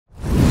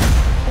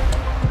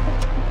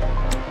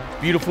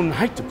beautiful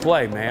night to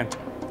play, man.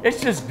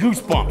 It's just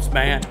goosebumps,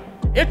 man.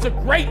 It's a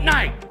great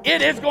night.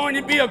 It is going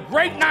to be a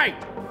great night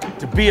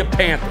to be a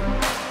Panther.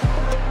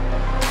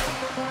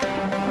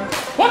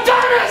 What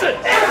time is it?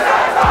 It's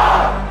that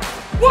time!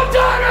 What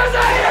time is it?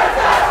 It's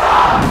that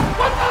time!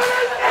 What time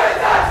is it? It's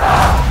that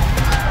time!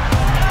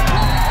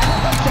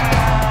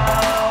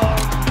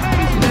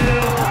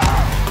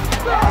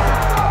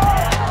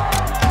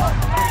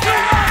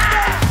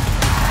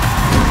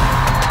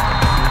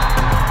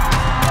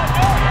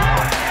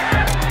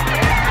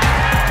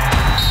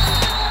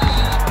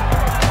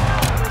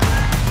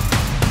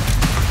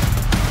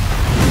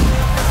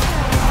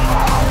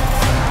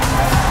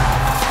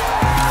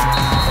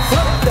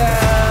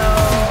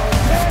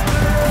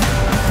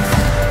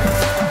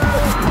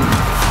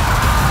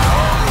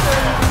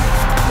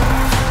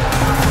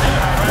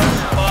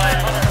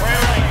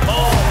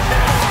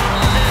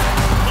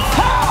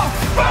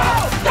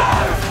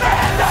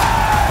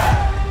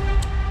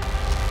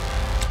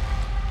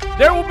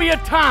 There will be a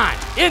time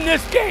in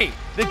this game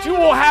that you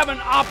will have an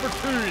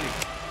opportunity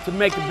to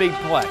make a big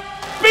play.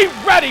 Be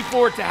ready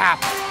for it to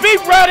happen. Be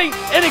ready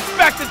and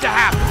expect it to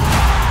happen.